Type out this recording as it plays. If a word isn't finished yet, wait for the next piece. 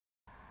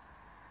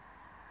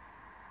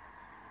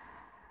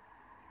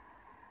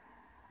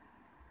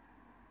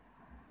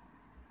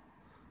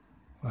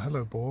Well,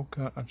 hello Borg,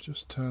 I've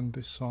just turned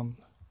this on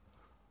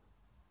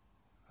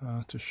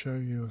to show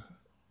you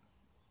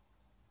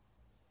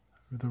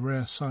the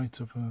rare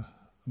sight of a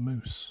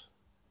moose,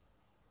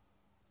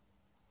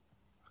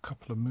 a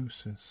couple of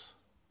mooses,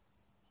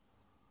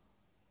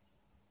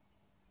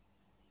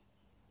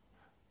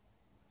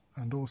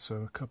 and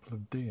also a couple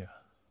of deer.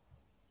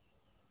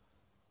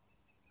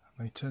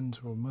 They tend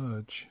to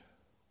emerge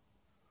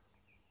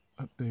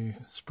at the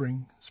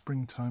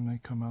springtime they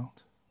come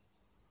out.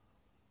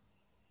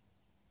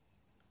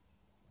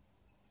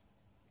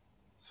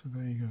 So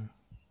there you go.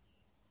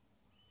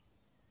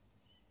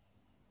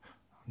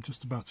 I'm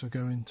just about to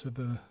go into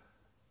the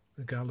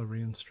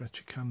gallery and stretch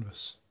a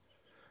canvas,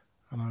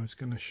 and I was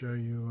going to show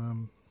you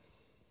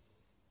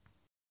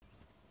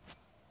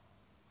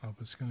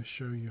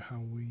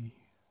how we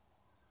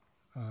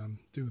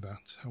do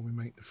that, how we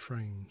make the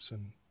frames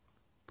and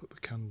put the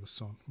canvas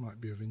on.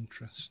 Might be of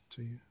interest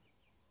to you.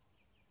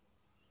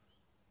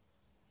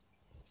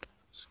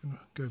 Just going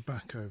to go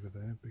back over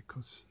there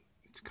because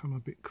it's come a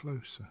bit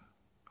closer.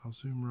 I'll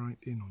zoom right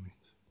in on it.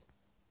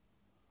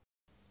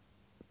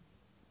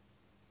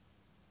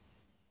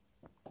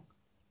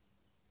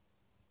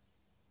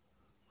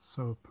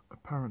 So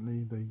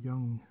apparently the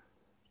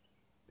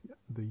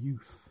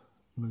youth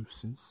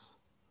mooses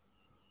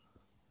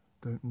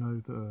don't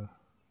know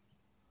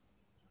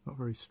not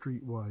very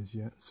streetwise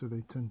yet, so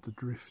they tend to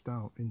drift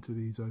out into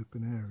these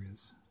open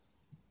areas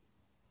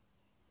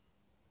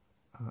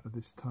at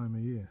this time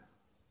of year.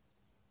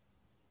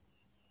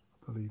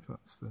 I believe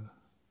that's the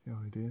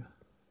idea.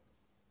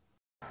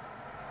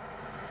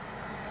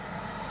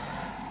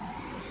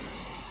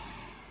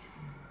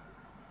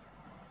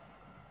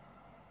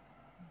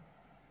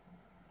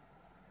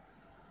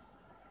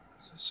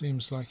 So it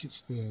seems like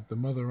it's the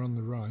mother on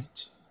the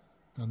right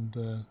and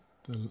the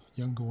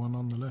younger one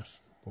on the left,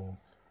 Borg.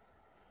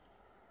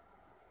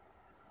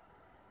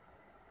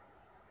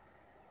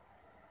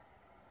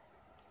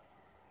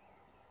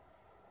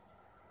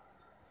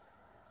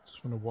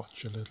 Just want to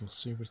watch a little,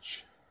 see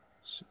which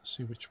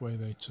way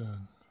they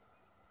turn.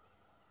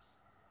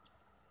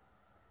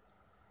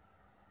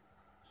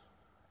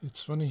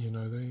 It's funny, you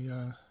know, they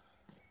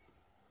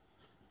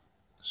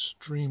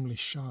extremely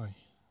shy.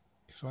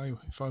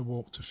 If I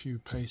walked a few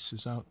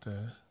paces out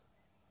there,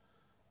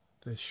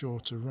 they're sure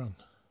to run.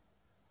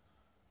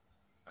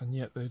 And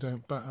yet they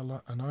don't bat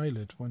an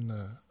eyelid when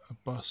a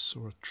bus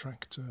or a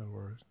tractor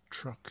or a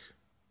truck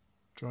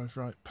drive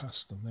right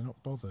past them. They're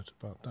not bothered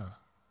about that.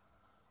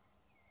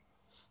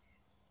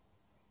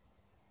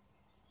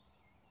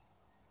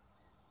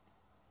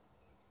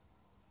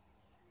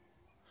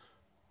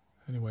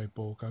 Anyway,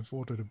 Borg, I've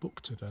ordered a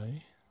book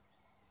today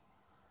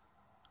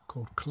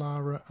called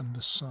Clara and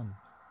the Sun,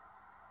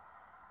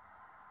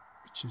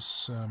 which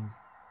is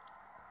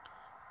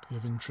be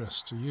of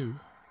interest to you,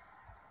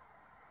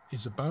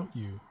 is about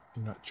you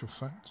in actual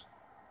fact.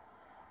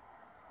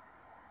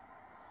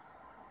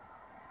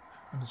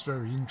 And it's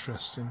very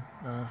interesting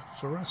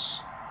for us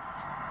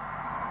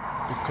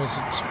because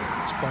it's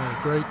by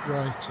a great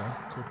writer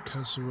called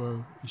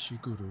Kazuo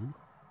Ishiguro.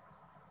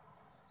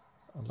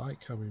 I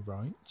like how he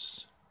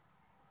writes.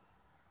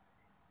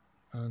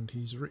 And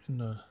he's written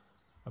a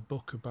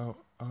book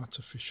about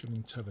artificial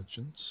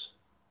intelligence,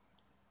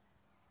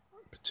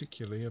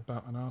 particularly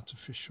about an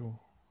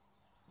artificial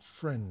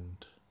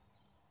friend,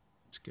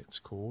 it gets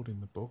called in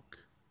the book.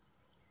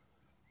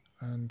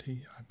 And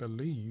I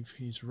believe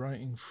he's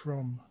writing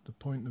from the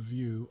point of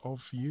view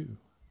of you,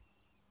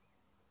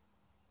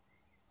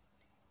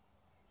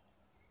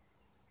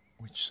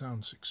 which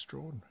sounds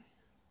extraordinary.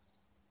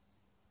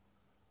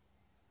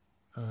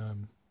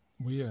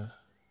 We're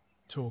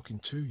talking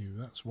to you,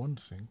 that's one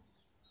thing.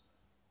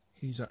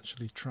 He's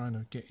actually trying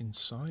to get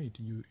inside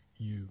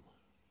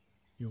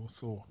your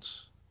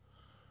thoughts.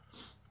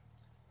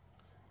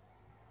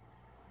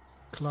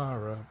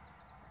 Clara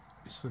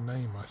is the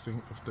name, I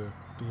think, of the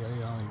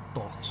AI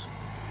bot.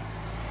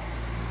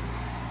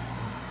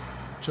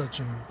 And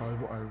judging by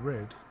what I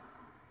read,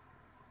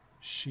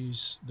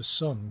 she's the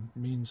sun,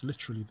 means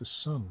literally the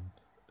sun.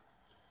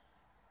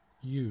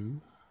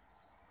 You,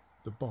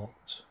 the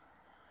bot,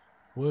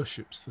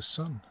 worships the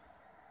sun.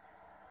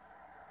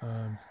 But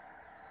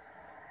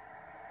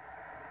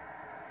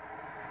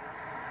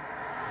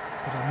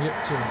I'm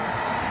yet to...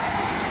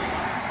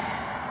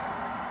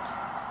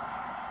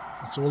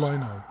 That's all I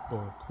know,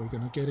 Borg. We're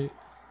going to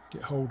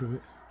get hold of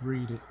it,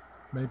 read it,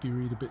 maybe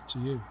read a bit to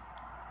you.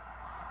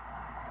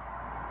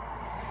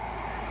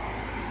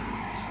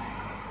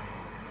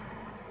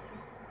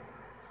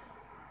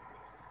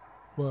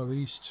 Well,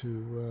 these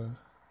two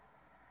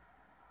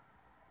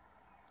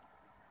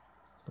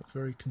look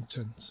very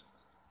content.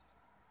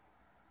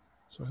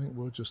 So I think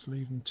we'll just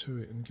leave them to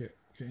it and get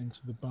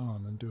into the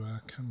barn and do our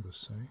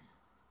canvas, eh?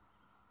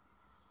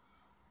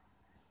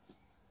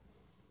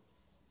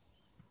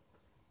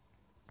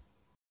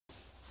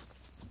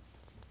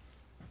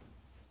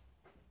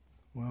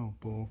 Well,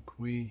 Borg,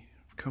 we've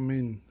come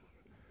in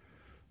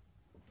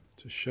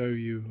to show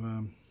you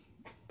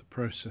the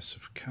process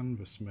of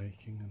canvas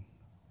making and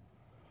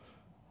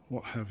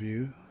what have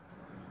you.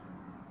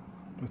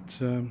 But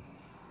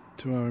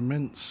to our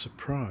immense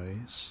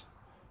surprise,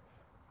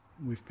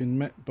 we've been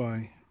met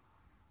by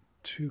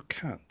two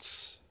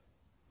cats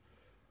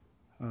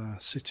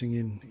sitting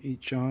in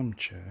each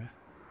armchair,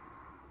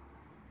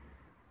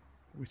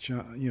 which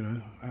are, you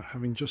know,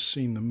 having just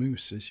seen the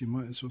mooses, you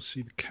might as well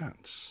see the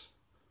cats.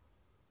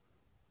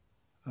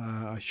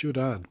 I should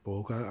add,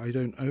 Borg, I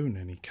don't own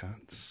any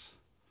cats,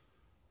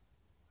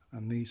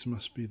 and these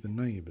must be the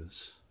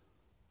neighbours.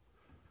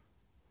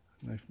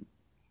 They've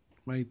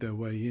made their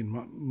way in.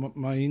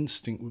 My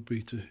instinct would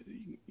be to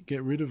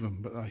get rid of them,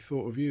 but I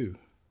thought of you.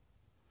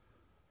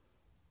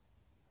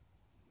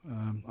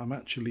 I'm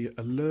actually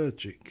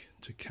allergic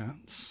to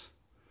cats,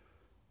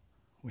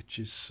 which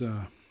is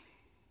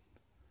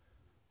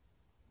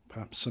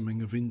perhaps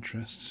something of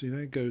interest. See,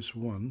 there goes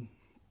one.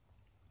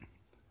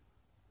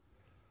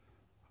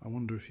 I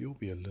wonder if you'll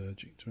be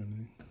allergic to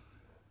anything.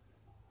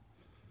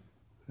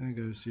 There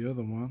goes the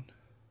other one.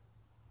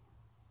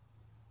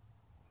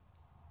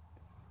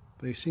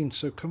 They seemed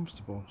so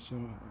comfortable, so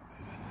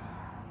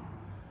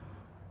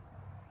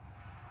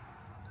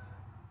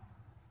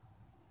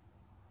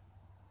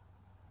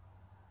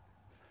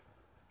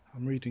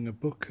I'm reading a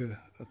book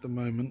at the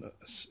moment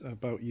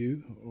about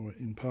you, or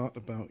in part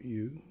about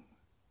you,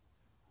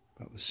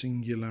 about the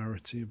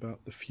singularity,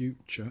 about the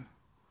future,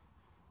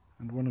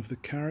 and one of the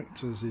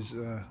characters is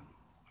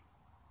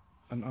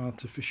an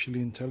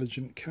artificially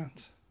intelligent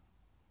cat.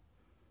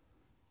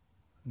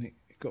 And it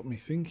got me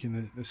thinking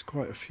that there's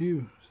quite a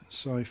few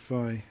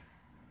sci-fi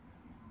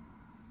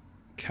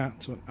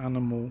cat or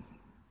animal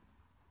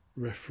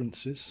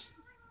references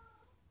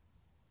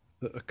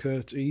that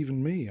occur to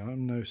even me.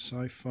 I'm no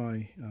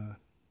sci-fi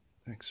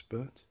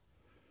expert,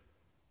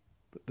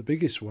 but the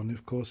biggest one,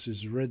 of course,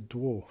 is Red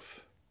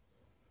Dwarf,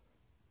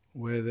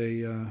 where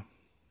they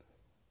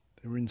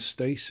were in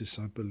stasis,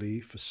 I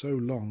believe, for so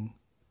long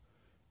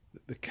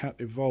that the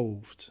cat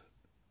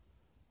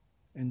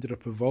ended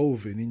up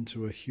evolving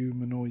into a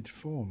humanoid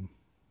form.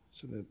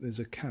 So that there's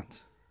a cat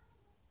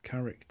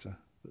character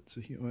that's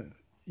a human.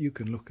 You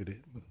can look at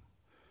it, but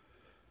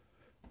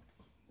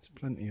there's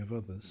plenty of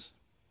others.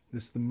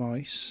 There's the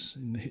mice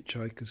in The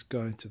Hitchhiker's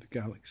Guide to the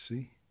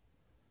Galaxy.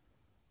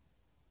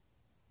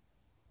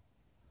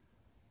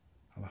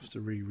 I'll have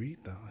to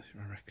reread that,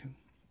 I reckon.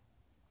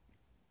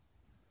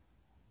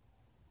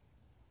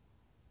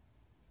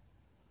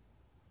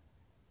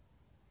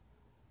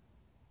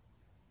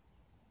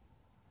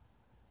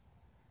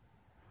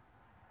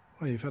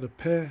 Well, you've had a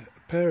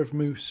pair of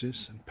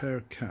mooses and a pair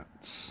of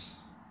cats.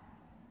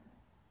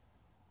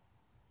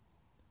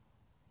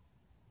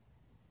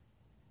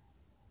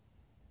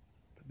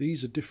 But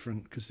these are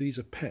different because these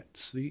are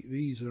pets.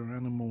 These are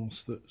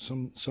animals that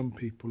some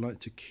people like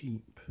to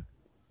keep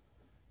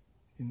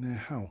in their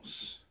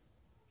house,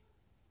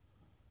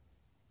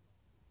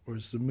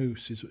 whereas the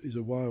moose is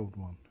a wild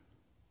one.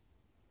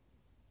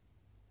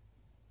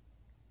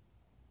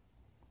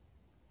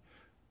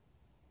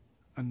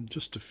 And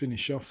just to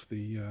finish off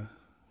the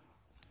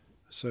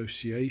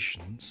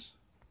associations,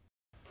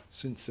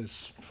 since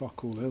there's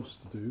fuck all else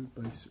to do,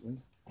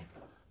 basically,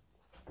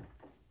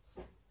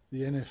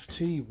 the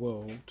NFT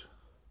world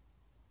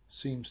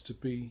seems to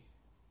be,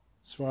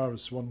 as far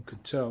as one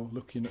could tell,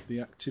 looking at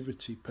the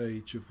activity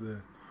page of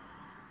the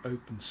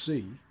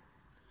OpenSea,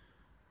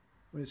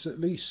 it's at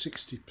least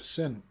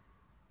 60%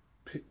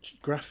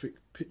 graphic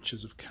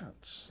pictures of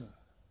cats.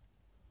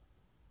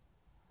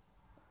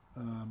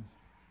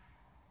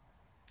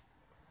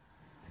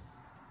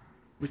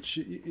 Which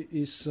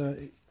is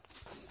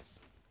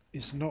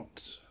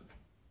not,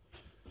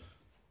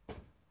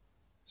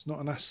 it's not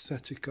an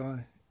aesthetic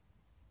I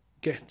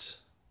get,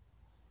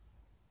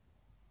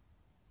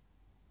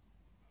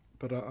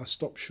 but I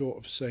stop short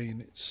of saying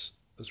it's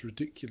as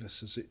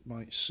ridiculous as it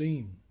might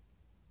seem.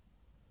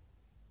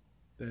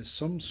 There's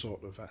some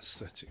sort of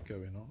aesthetic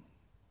going on.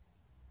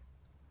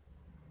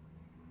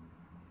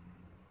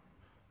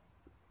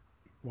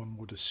 One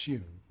would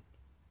assume.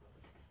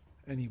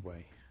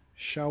 Anyway,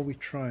 shall we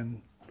try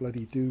and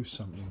bloody do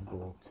something,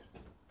 Borg?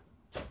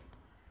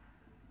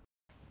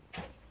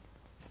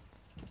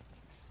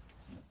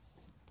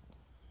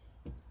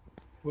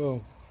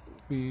 Well,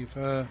 we've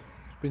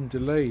been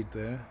delayed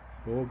there,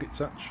 Borg.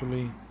 It's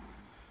actually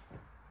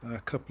a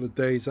couple of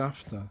days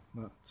after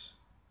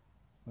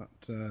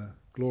that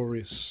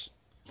glorious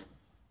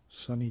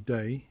sunny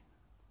day,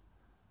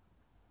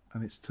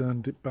 and it's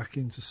turned it back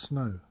into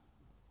snow.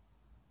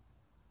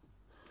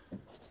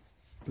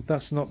 But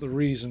that's not the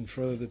reason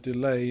for the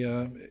delay.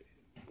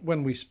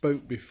 When we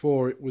spoke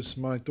before, it was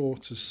my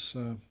daughter's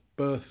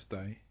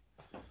birthday,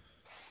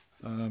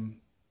 and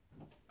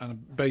I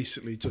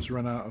basically just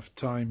ran out of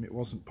time. It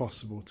wasn't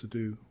possible to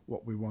do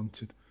what we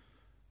wanted,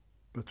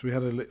 but we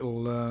had a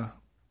little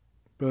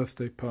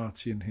birthday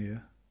party in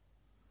here.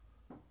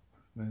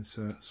 There's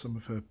some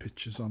of her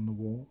pictures on the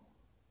wall.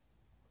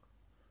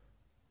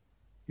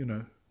 You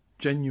know,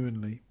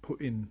 genuinely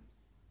putting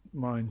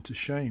mine to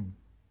shame,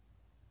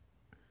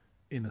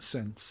 in a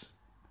sense,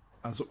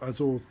 as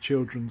all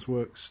children's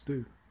works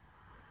do.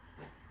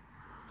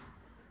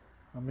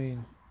 I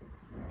mean,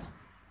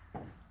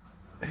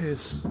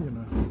 here's, you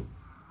know,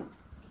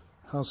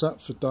 how's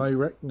that for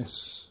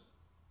directness?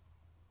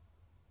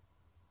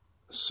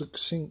 A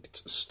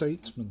succinct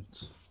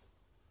statement.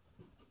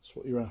 That's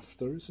what you're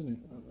after, isn't it?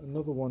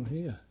 Another one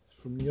here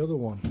from the other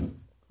one,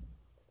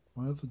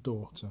 my other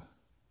daughter.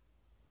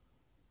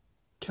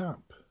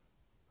 Cap.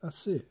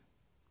 That's it.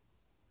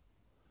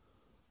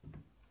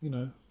 You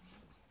know,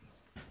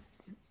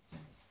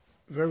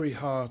 very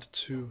hard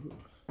to.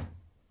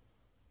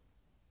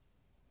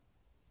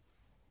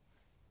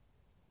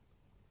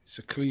 It's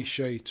a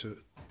cliche to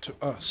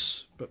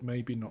us, but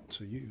maybe not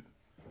to you,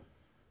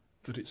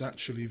 that it's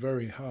actually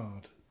very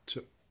hard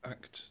to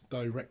act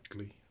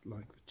directly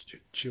like the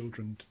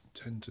children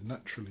tend to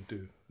naturally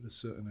do at a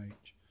certain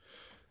age.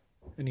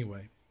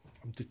 Anyway,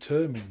 I'm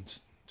determined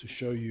to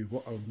show you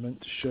what I was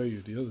meant to show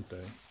you the other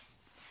day,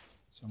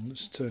 so I'm going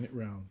to turn it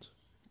round.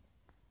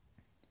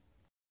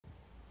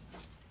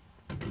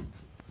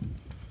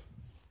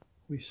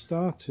 We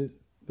started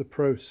the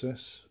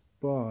process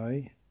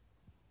by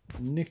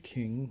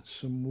nicking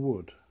some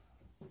wood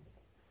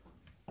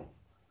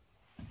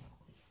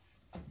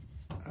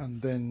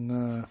and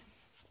then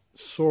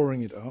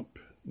sawing it up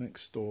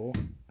next door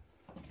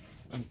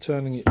and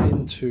turning it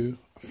into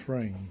a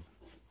frame.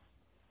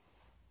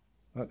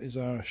 That is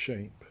our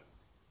shape.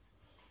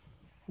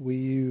 We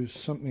use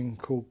something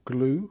called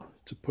glue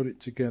to put it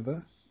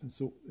together. It's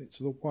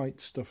the white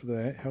stuff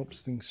there, it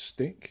helps things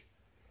stick,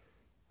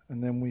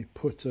 and then we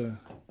put a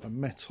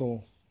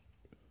metal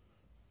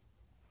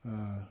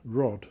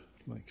rod,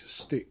 like a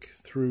stick,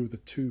 through the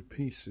two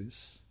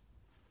pieces.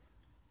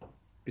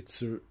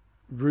 It's a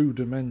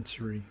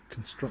rudimentary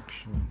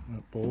construction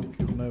at Borg,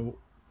 you'll know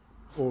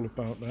all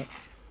about that.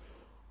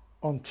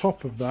 On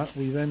top of that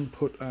we then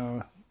put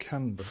our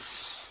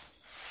canvas,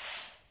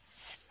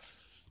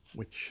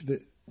 which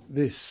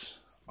this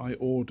I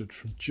ordered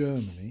from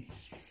Germany,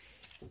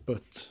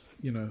 but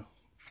you know,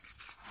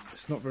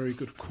 it's not very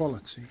good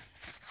quality.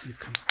 You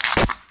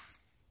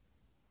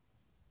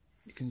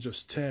can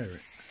just tear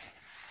it.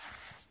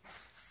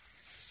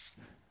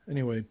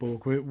 Anyway,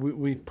 Borg,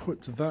 we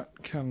put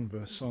that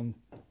canvas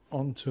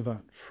onto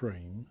that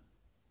frame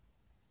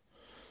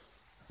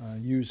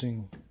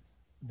using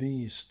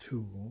these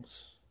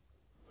tools,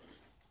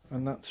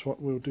 and that's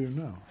what we'll do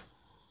now.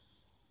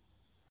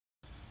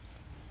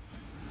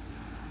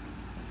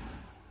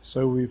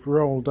 So we've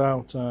rolled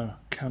out our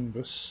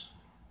canvas,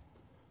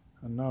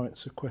 and now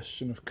it's a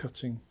question of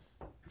cutting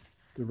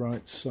the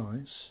right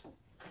size.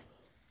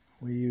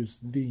 We use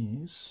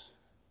these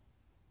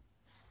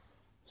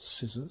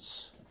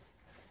scissors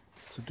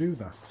to do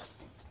that.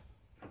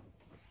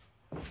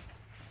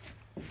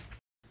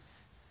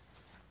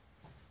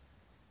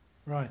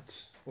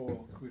 Right,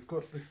 Borg, we've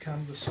got the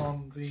canvas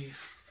on the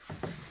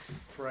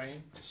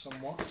frame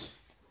somewhat.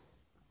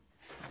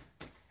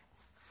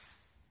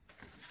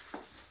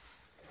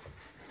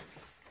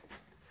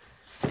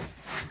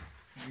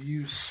 We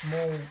use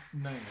small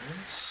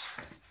nails,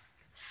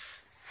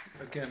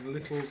 again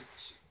little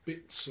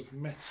bits of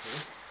metal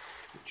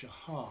which are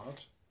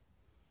hard,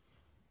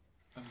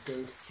 and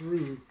go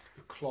through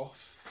the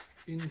cloth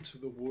into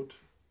the wood,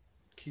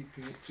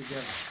 keeping it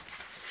together.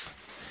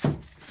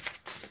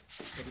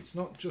 But it's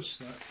not just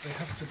that, they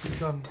have to be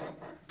done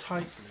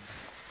tightly.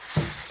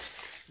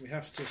 We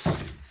have to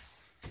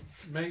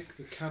make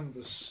the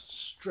canvas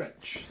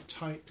stretch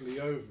tightly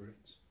over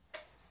it.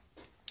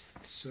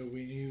 So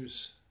we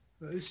use,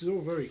 this is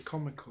all very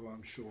comical,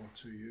 I'm sure,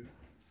 to you,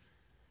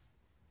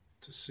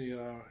 to see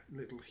our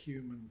little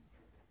human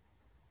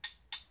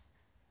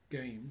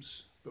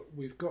games, but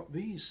we've got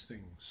these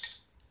things,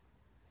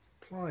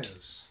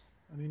 pliers,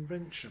 an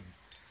invention.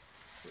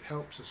 It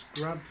helps us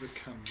grab the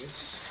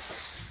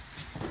canvas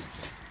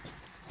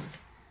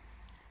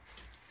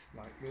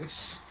like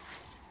this,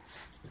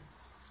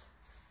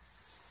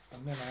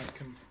 and then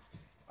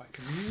I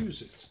can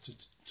use it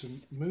to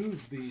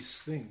move these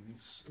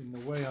things in the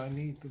way I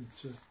need them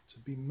to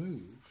be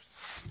moved.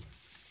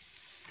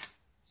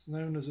 It's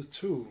known as a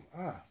tool.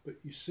 But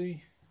you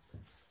see,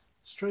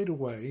 straight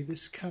away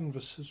this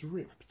canvas has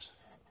ripped.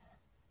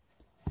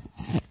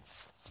 Let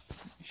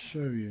me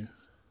show you.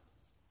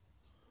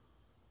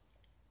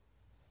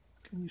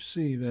 Can you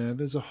see there?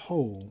 There's a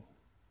hole.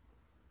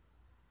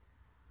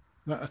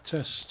 That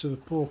attests to the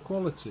poor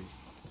quality.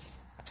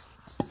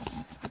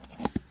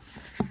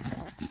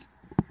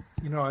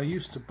 You know, I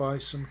used to buy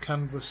some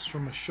canvas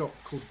from a shop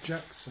called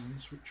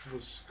Jackson's, which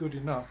was good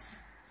enough.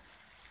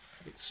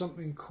 But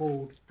something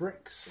called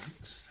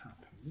Brexit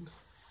happened,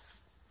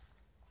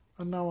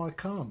 and now I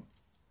can't.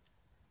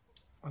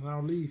 And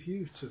I'll leave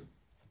you to...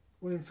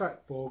 Well, in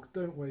fact, Borg,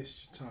 don't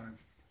waste your time.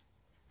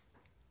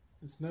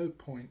 There's no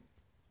point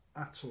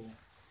at all.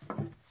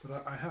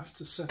 But I have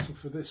to settle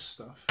for this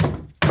stuff.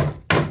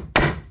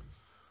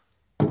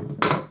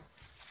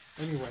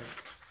 Anyway,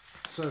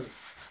 so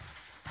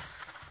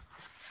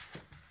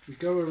we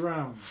go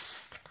around,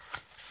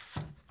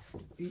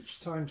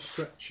 each time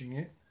stretching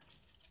it.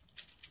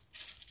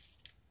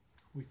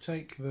 We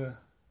take the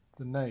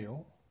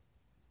nail,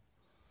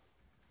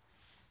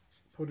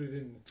 put it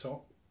in the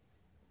top,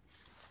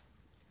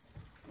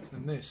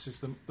 And this is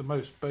the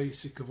most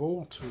basic of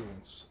all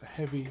tools, a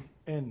heavy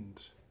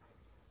end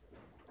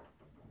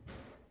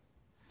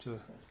to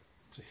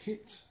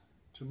hit,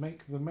 to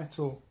make the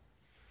metal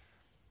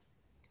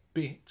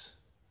bit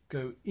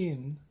go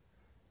in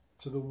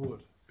to the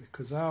wood,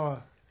 because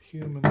our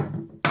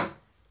human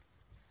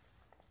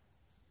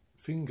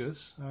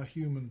fingers, our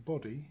human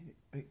body,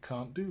 it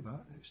can't do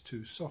that, it's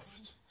too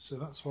soft. So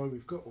that's why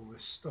we've got all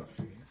this stuff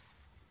here.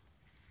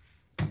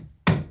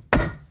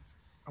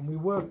 And we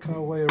work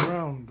our way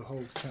around the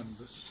whole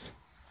canvas,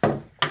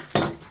 all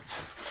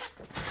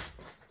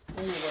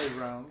the way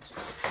around.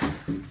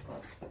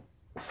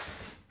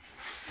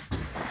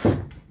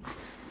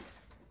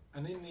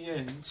 And in the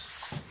end,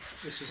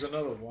 this is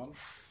another one,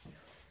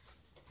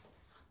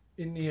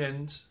 in the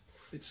end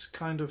it's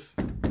kind of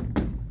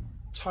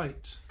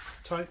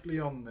tightly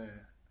on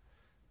there,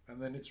 and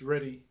then it's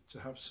ready to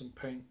have some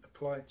paint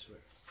applied to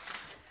it.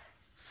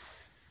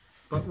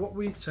 But what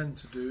we tend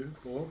to do,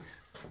 Borg,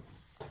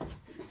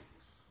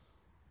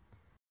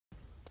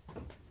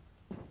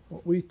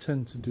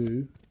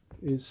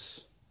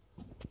 is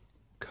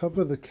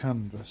cover the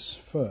canvas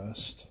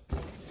first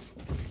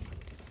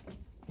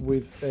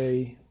with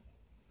a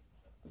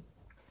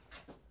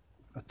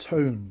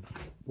tone,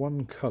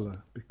 one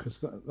colour,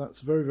 because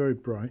that's very, very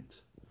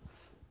bright,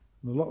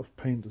 and a lot of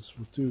painters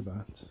will do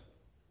that,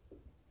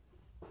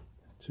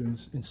 to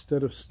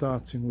instead of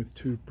starting with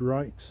too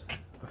bright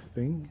a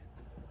thing,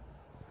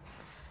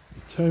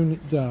 tone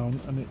it down,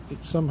 and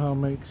it somehow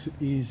makes it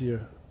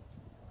easier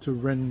to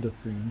render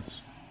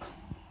things.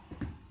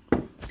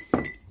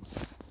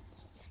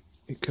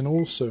 It can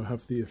also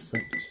have the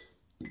effect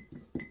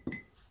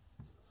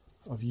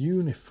of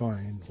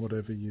unifying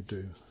whatever you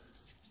do.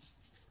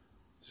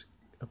 It's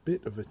a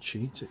bit of a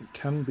cheat. It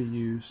can be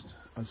used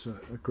as a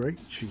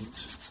great cheat,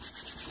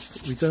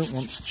 but we don't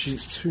want to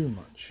cheat too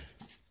much.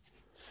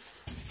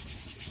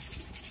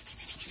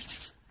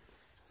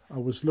 I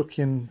was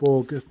looking,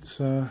 Borg, at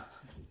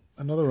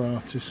another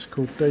artist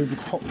called David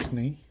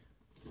Hockney.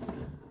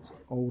 He's an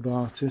old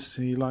artist.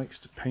 He likes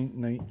to paint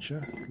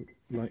nature,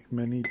 like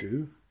many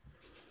do.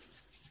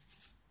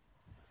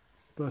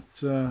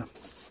 But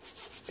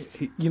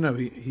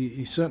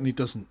he certainly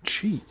doesn't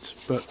cheat,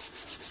 but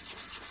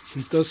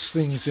he does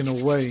things in a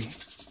way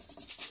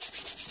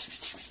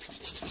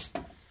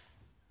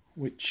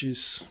which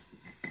is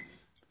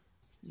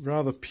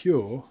rather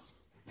pure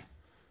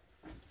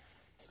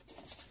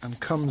and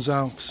comes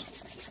out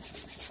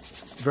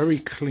very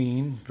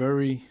clean,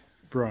 very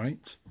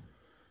bright,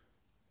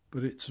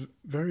 but it's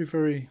very,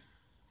 very,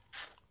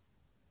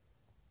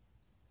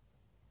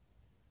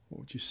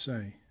 what would you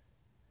say,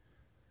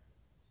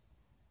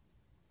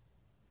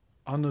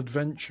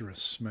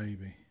 unadventurous,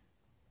 maybe.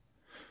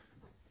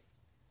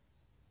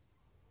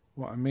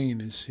 What I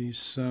mean is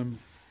he's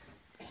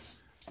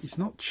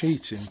not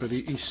cheating, but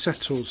he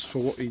settles for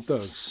what he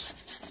does,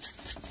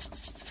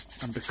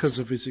 and because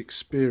of his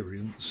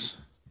experience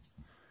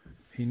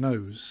he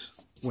knows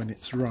when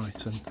it's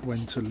right and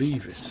when to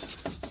leave it.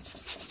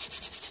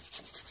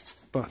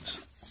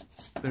 But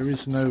there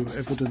is no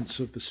evidence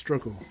of the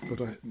struggle.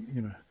 But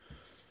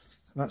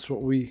that's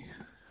what we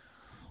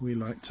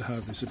like to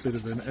have, is a bit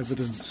of an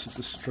evidence of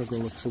the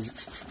struggle of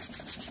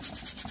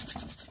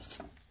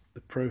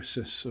the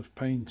process of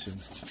painting,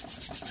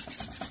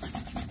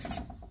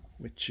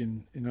 which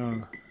in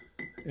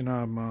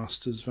our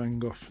masters, Van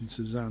Gogh and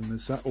Cézanne,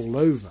 there's that all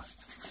over.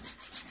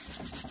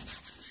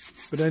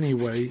 But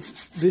anyway,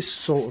 this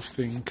sort of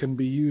thing can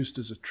be used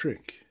as a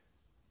trick.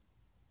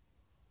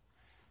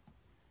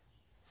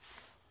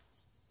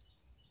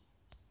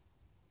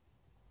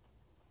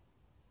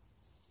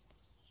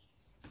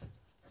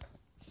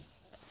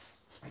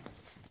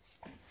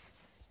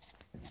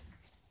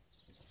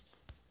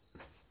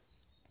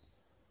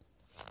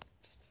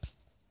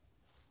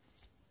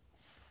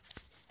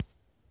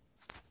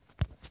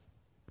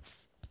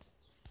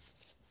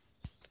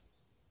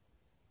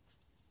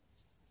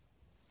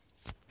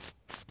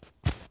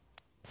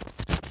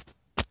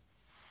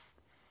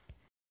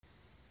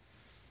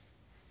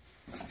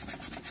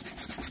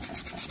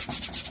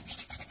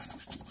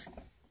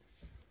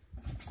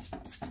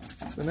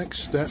 The next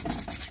step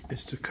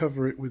is to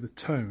cover it with a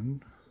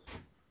tone.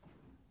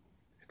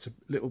 It's a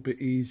little bit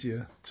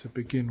easier to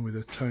begin with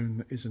a tone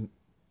that isn't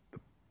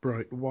the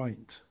bright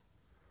white.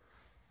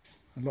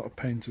 A lot of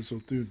painters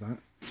will do that.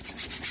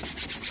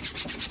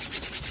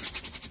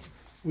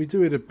 We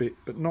do it a bit,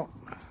 but not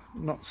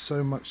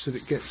so much that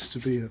it gets to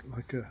be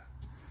like a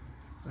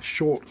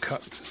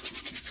shortcut,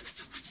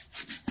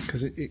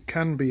 because it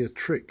can be a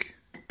trick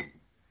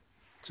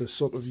to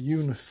sort of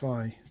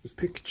unify the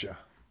picture.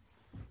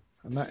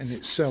 And that in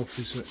itself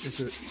is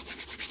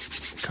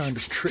a kind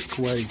of trick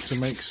way to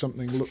make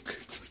something look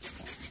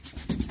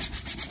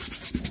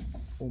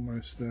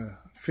almost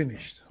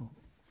finished.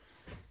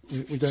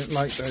 We don't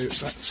like that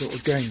sort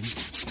of game.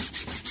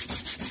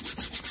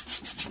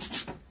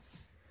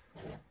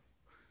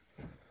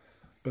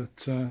 But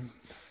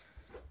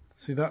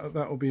see,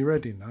 that will be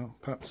ready now,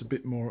 perhaps a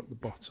bit more at the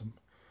bottom.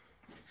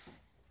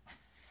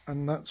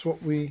 And that's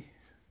what we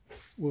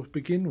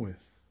begin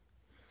with.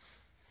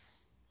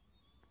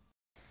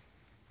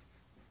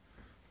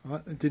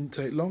 It didn't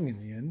take long in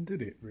the end,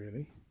 did it,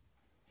 really?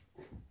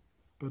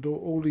 But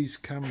all these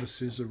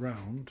canvases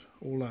around,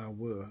 all our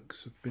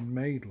works have been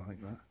made like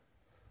that.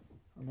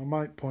 And I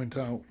might point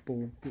out,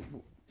 Borg,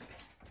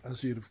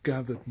 as you'd have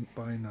gathered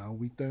by now,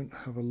 we don't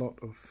have a lot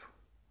of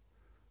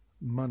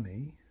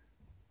money,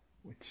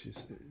 which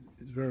is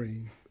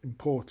very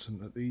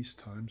important at these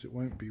times. It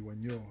won't be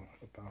when you're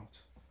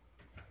about.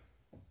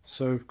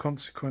 So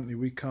consequently,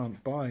 we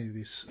can't buy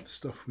this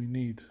stuff we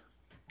need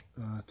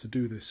to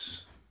do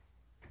this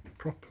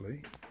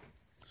properly,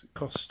 because it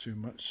costs too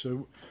much.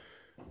 So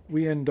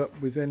we end up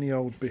with any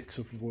old bit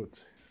of wood.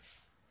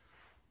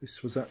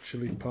 This was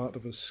actually part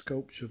of a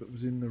sculpture that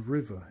was in the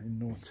river in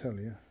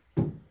Nortelia,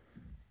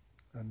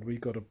 and we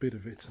got a bit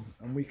of it,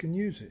 and we can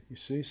use it, you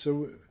see.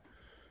 So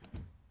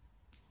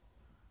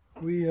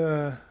we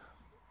the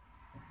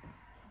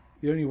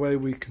only way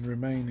we can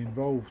remain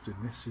involved in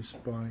this is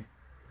by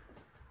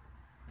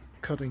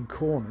cutting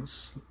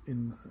corners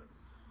in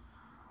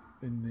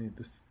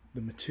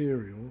the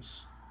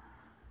materials,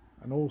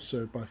 and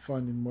also by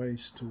finding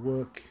ways to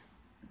work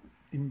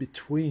in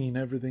between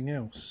everything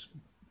else,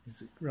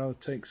 because it rather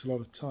takes a lot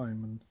of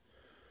time.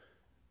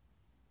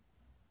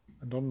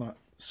 And on that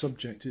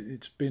subject,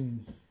 it's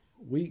been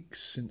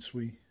weeks since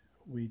we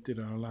did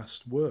our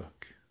last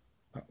work,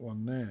 that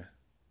one there,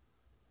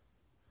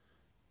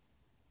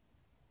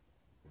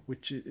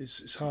 which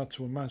is hard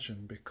to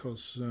imagine,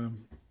 because I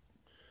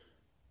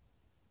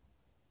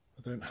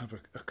don't have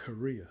a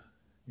career,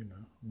 you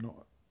know. I'm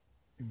not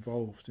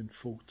involved in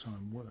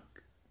full-time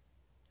work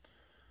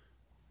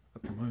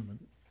at the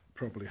moment.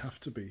 Probably have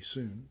to be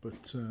soon,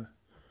 but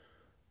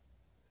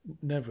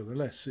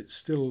nevertheless, it's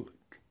still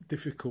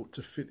difficult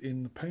to fit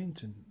in the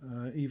painting,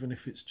 even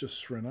if it's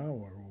just for an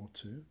hour or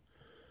two.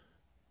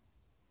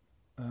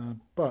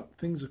 But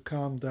things have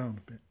calmed down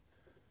a bit.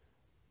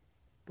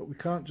 But we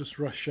can't just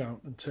rush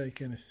out and take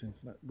anything.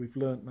 We've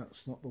learnt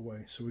that's not the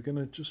way. So we're going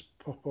to just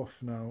pop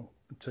off now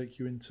and take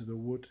you into the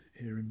wood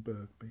here in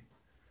Bergby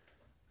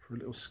for a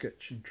little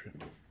sketching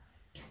trip.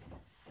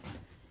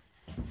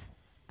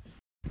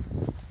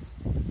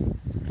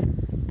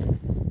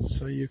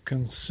 So you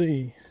can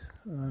see,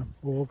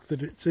 Borg,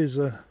 that it is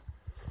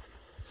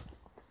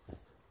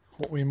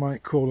what we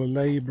might call a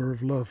labour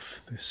of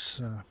love,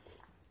 this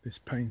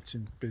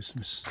painting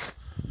business.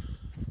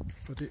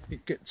 But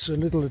it gets a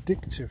little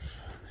addictive,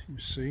 you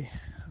see,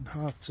 and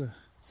hard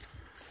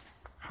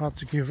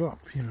to give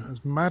up, you know,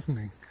 as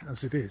maddening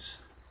as it is.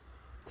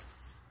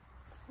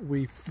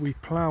 We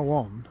plough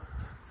on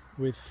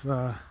with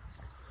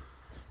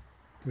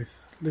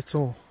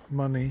little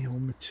money or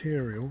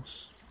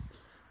materials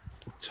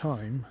or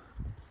time,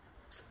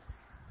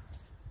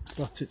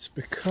 but it's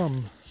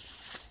become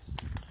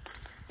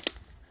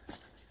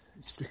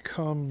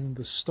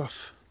the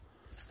stuff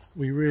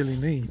we really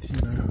need,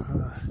 you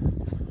know.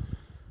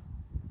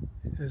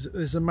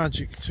 There's a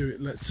magic to it,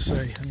 let's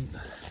say, and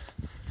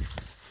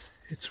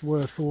it's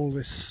worth all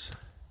this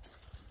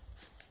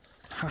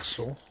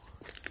hassle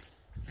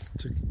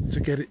to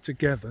get it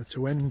together,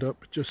 to end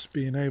up just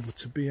being able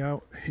to be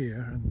out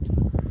here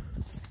and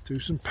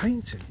do some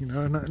painting, you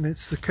know. And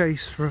it's the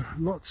case for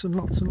lots and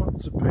lots and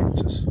lots of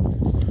painters.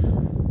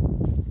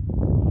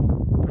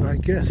 But I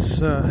guess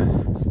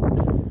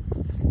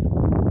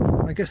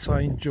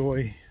I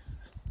enjoy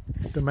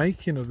the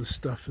making of the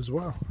stuff as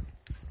well,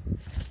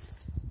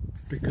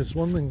 because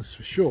one thing's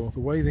for sure, the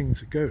way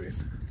things are going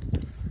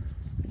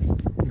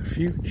in the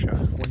future,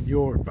 when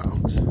you're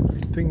about,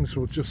 things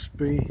will just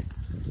be,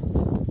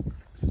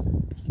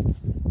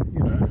 you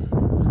know,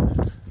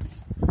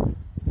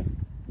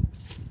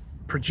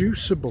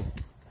 producible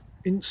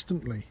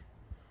instantly.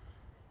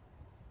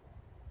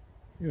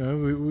 You know,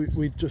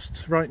 we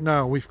just, right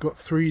now we've got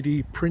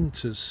 3D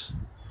printers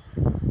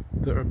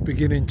that are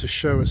beginning to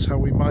show us how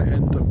we might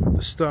end up with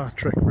the Star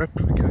Trek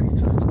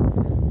replicator.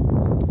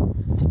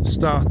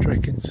 Star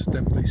Trek,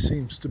 incidentally,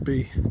 seems to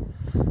be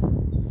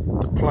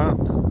the plan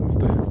of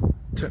the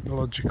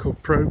technological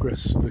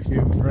progress of the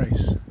human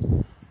race.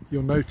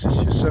 You'll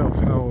notice yourself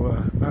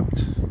how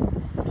apt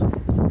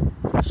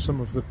some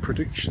of the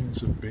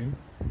predictions have been.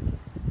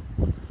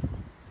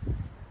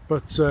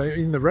 But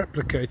in the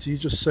replicator, you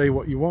just say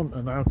what you want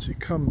and out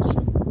it comes.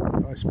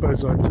 And I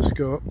suppose I'd just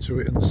go up to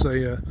it and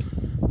say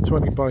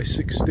 20 by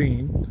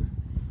 16,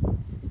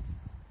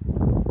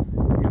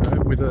 you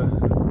know, with an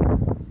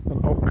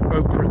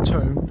ochre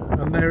tone,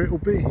 and there it will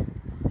be.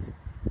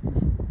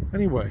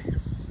 Anyway,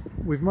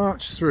 we've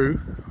marched through.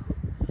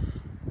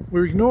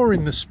 We're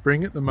ignoring the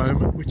spring at the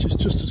moment, which is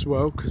just as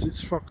well, because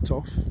it's fucked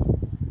off.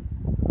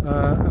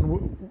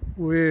 And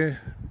we're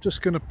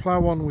just going to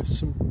plough on with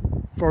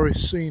some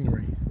forest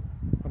scenery.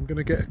 I'm going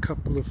to get a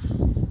couple of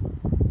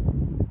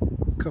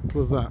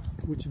that,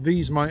 which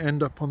these might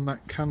end up on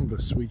that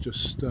canvas we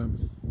just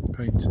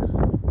painted.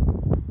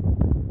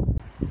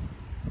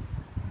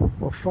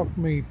 Well, fuck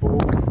me,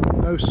 Borg.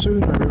 No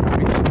sooner have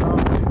we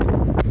started,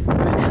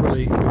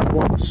 literally with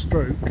one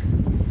stroke,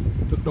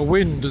 that the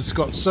wind has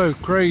got so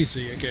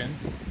crazy again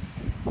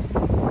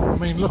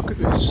mean, look at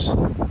this.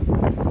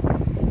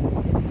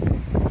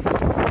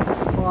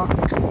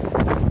 Fuck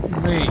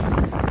me.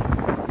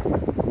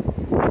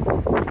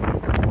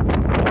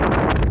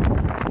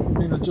 I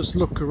mean, I just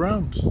look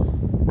around.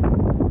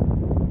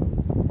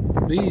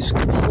 These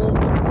could fall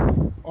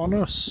on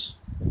us.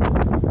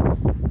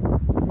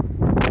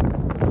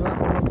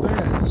 That one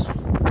there.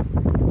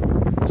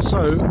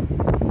 So,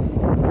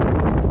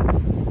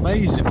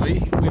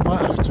 amazingly, we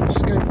might have to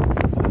escape.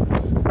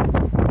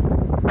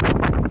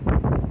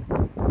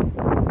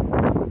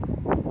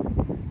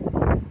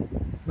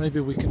 Maybe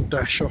we can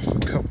dash off a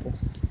couple.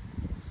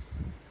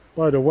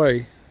 By the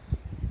way,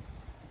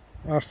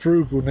 our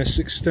frugalness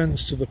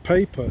extends to the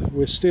paper.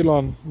 We're still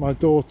on my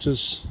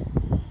daughter's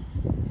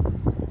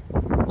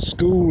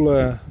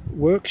school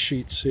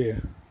worksheets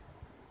here,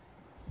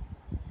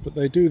 but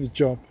they do the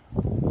job.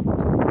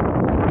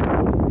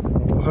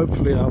 Well,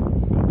 hopefully I'll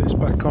put this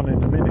back on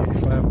in a minute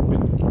if I haven't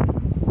been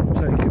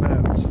taken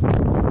out.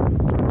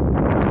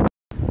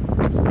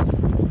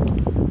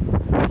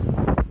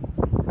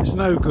 It's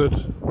no good.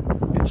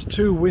 It's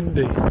too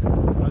windy.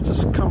 I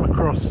just come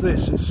across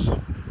this. It's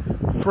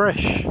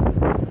fresh. You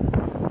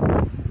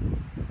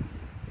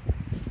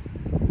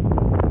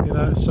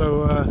know,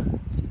 so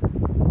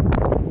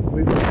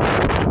we've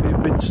actually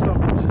been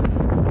stopped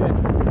again.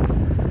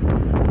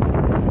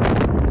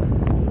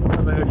 I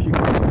don't know if you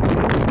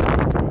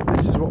can.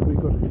 This is what we've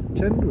got to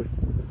contend with.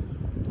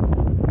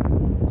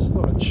 Just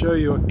thought I'd show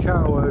you a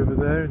cow over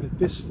there in the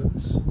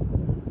distance.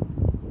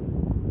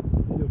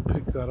 You'll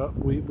pick that up.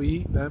 We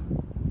eat them.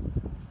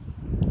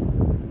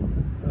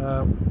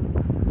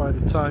 By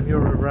the time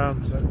you're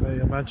around, they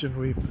imagine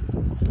we've...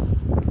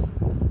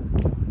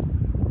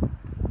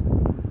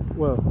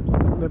 Well,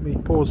 let me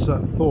pause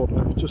that thought.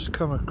 I've just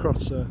come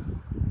across a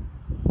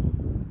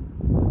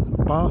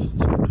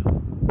bathtub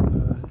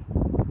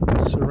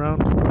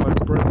surrounded by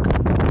broken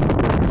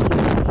trees,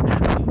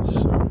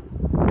 so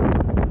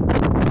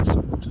that's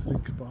something to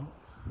think about.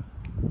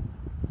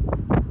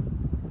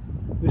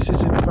 This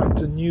is in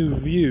fact a new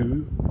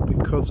view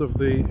because of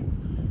the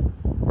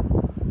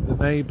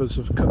neighbours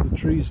have cut the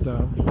trees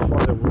down for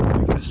firewood,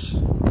 I guess.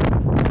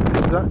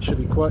 This is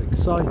actually quite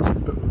exciting,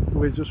 but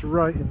we're just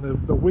right in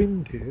the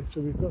wind here,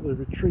 so we've got to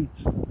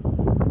retreat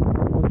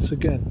once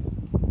again.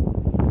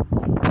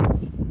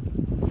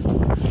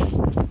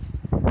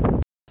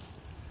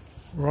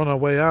 We're on our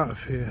way out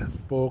of here,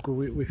 Borg.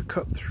 We've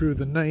cut through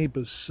the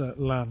neighbours'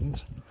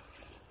 land.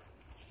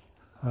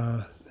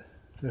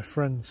 They're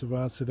friends of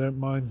ours, they don't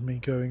mind me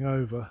going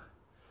over.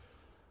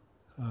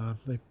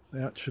 They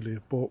actually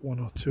have bought one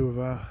or two of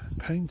our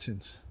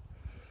paintings.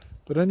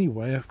 But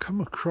anyway, I've come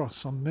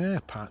across on their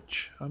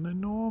patch an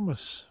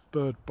enormous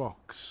bird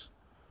box.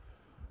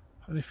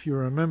 And if you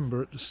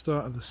remember, at the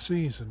start of the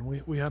season,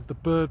 we had the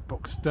bird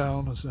box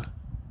down as a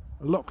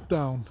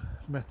lockdown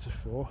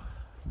metaphor.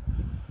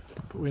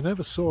 But we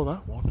never saw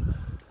that one.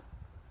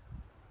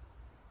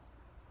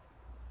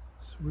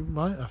 So we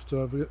might have to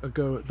have a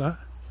go at that.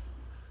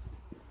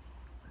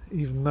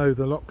 Even though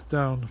the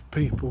lockdown of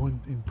people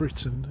in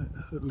Britain,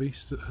 at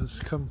least, has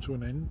come to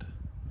an end,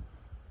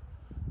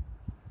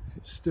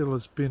 it still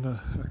has been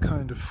a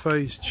kind of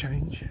phase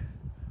change,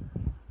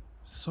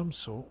 some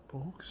sort,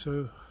 Borg.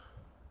 So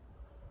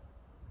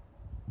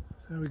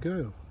there we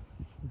go.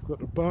 We've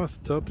got a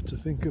bathtub to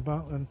think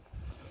about and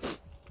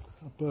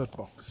a bird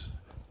box.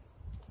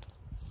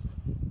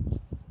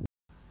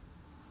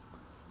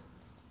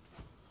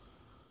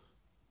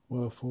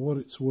 Well, for what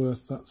it's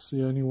worth, that's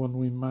the only one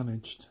we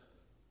managed.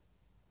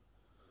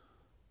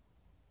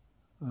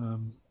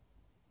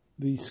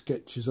 These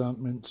sketches aren't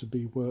meant to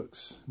be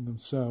works in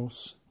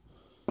themselves,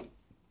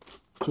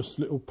 just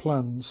little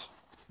plans,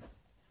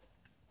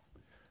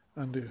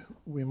 and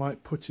we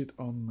might put it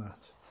on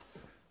that.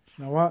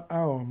 Now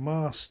our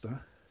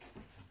master,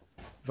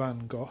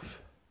 Van Gogh,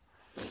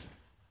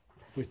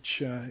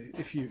 which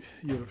if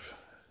you'll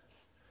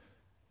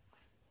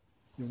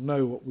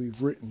know what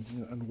we've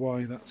written and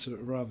why that's a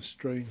rather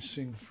strange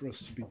thing for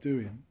us to be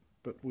doing,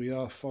 but we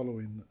are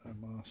following a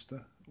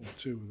master, or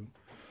two of them.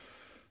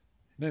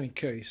 In any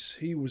case,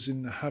 he was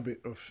in the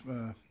habit of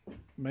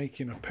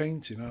making a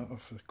painting out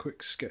of a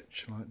quick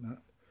sketch like that,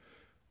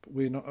 but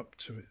we're not up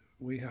to it.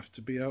 We have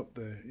to be out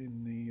there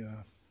in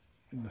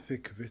the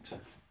thick of it.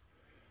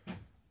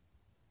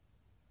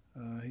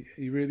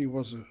 He really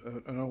was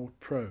an old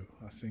pro,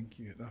 I think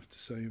you'd have to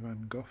say,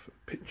 Van Gogh, a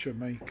picture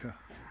maker,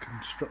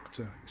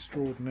 constructor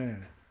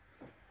extraordinaire.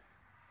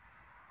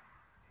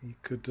 He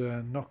could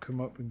knock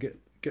them up and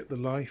get the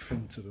life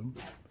into them,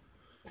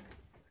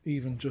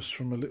 even just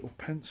from a little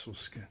pencil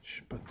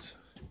sketch, but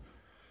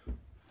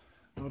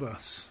not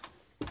us.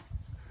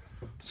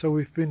 So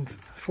we've been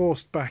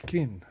forced back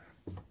in.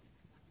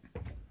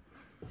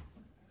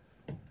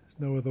 There's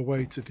no other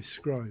way to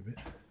describe it.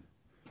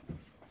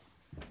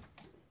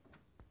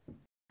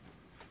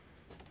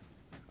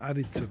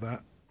 Added to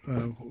that,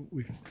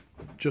 we've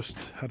just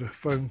had a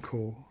phone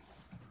call.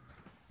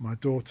 My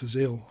daughter's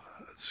ill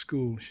at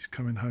school, she's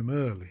coming home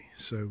early,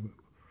 so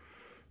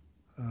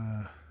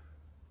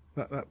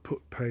that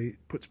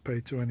puts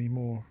pay to any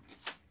more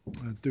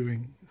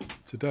doing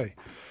today.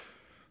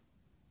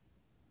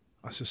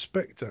 I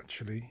suspect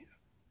actually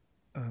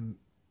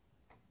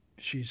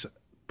she's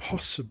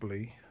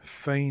possibly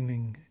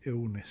feigning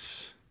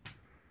illness,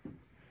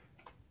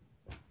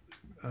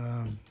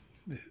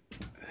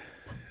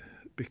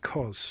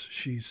 because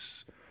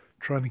she's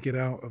trying to get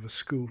out of a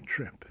school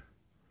trip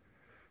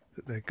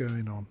that they're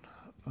going on.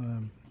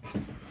 And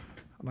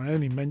I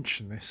only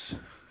mention this.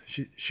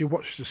 She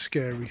watched a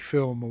scary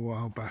film a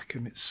while back,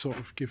 and it's sort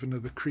of given her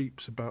the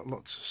creeps about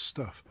lots of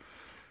stuff.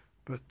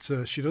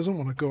 But she doesn't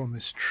want to go on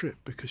this trip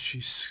because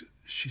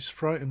she's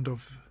frightened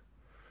of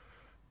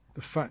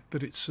the fact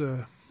that it's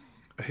a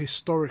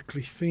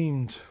historically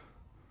themed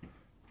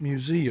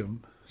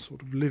museum,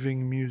 sort of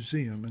living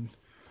museum, and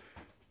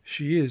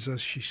she is,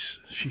 as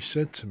she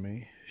said to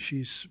me,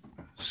 she's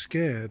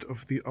scared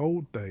of the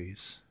old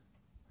days.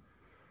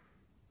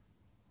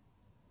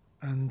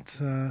 And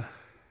there's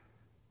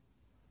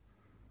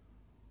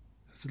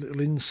a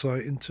little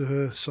insight into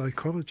her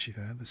psychology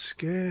there. They're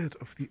scared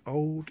of the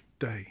old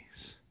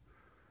days.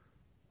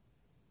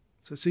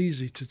 So it's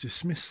easy to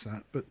dismiss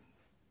that, but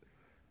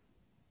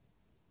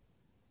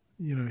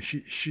you know,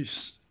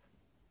 she's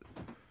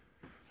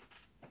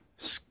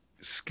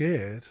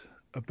scared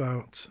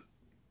about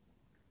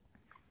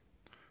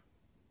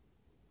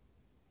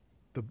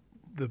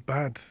the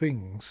bad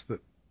things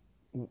that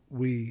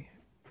we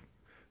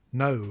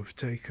know have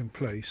taken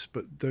place,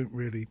 but don't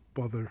really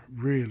bother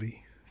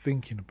really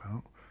thinking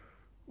about.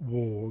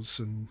 Wars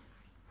and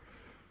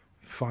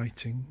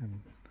fighting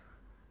and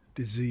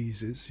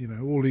diseases, you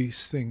know, all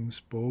these things,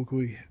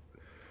 Borg,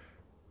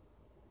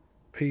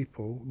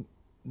 people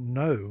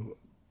know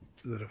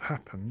that have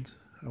happened,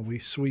 and we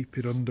sweep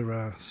it under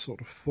our sort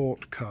of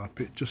thought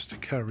carpet just to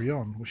carry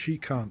on. Well, she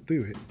can't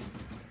do it.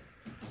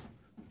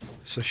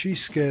 So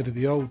she's scared of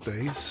the old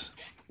days,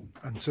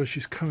 and so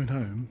she's coming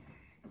home.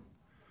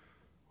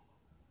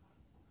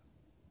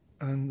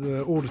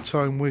 And all the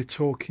time we're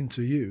talking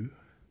to you,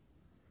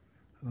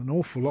 and an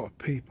awful lot of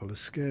people are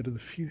scared of the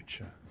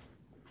future.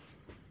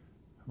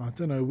 And I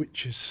don't know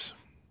which is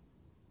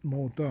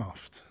more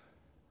daft.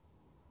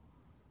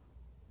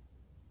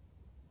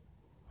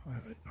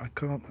 I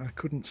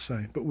couldn't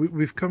say. But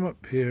we've come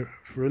up here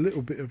for a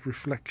little bit of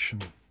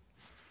reflection,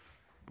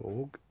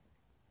 Borg.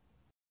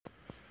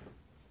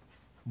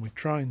 And we're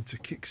trying to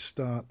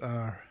kickstart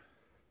our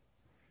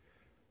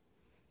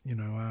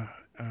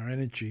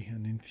energy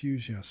and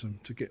enthusiasm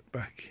to get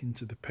back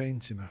into the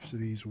painting after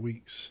these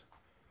weeks.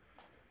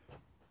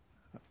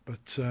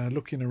 But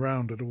looking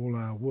around at all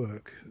our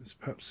work,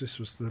 perhaps this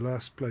was the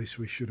last place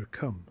we should have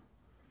come,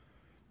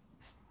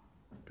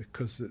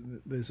 because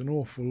there's an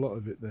awful lot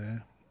of it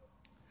there,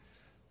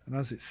 and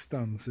as it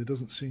stands there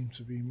doesn't seem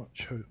to be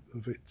much hope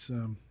of it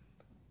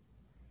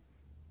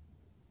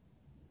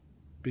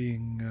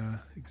being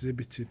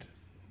exhibited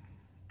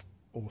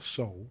or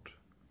sold.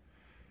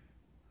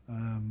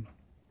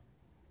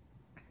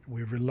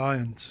 We're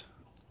reliant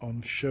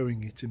on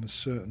showing it in a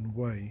certain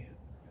way,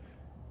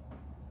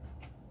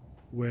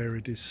 where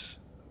it is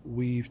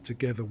weaved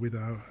together with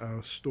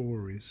our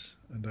stories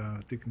and our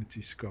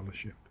dignity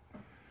scholarship,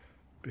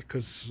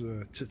 because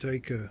to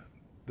take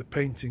the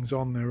paintings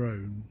on their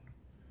own,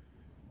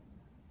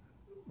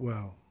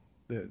 well,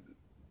 they're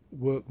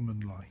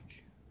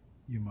workmanlike,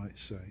 you might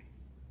say,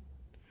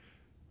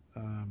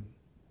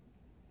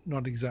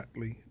 not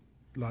exactly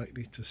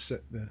likely to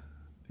set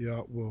the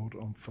art world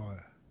on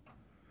fire.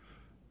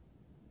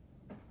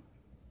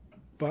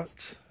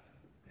 But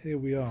here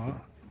we are,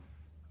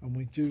 and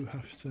we do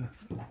have to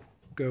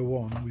go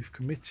on. We've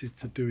committed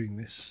to doing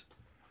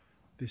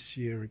this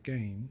year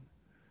again,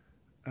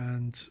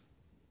 and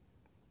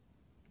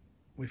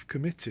we've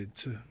committed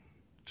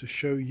to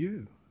show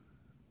you.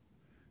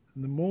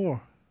 And the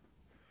more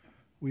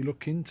we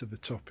look into the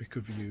topic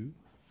of you,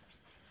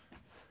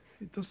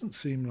 it doesn't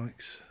seem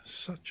like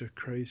such a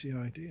crazy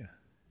idea.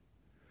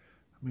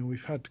 I mean,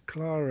 we've had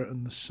Clara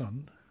and the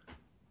Sun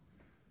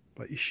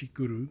by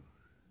Ishiguro.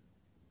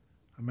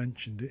 I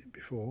mentioned it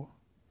before.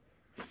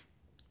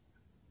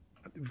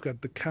 We've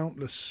got the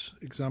countless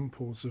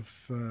examples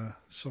of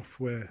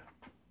software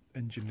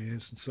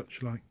engineers and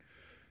such like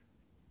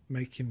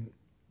making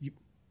you,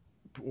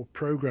 or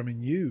programming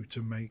you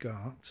to make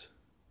art.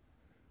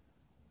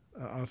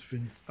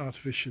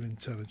 Artificial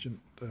intelligent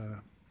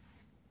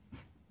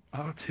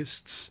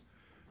artists,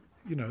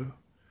 you know.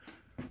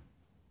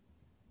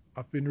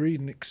 I've been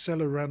reading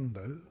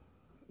Accelerando,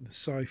 the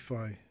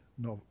sci-fi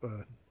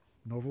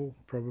novel,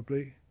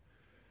 probably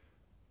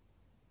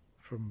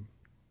from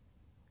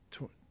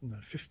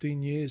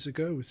 15 years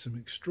ago, with some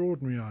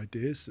extraordinary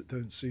ideas that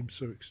don't seem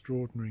so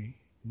extraordinary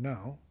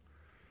now.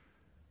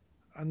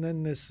 And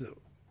then there's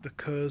the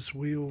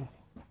Kurzweil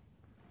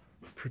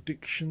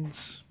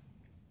predictions.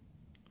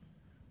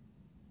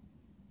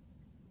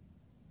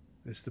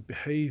 There's the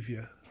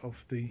behaviour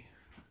of the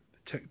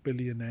tech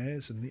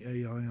billionaires and the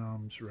AI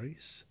arms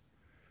race.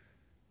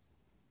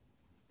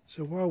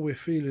 So while we're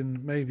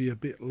feeling maybe a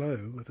bit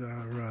low with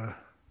our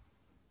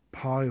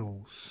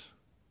piles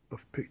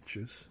of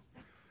pictures,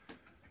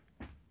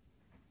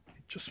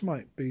 it just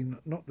might be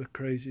not the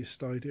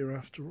craziest idea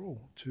after all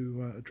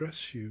to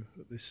address you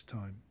at this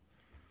time.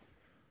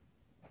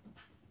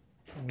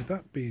 And with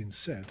that being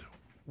said,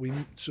 we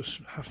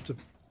just have to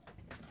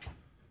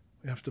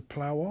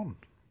plough on,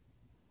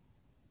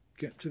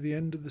 get to the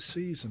end of the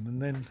season,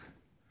 and then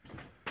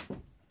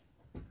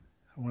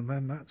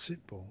that's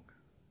it, Borg.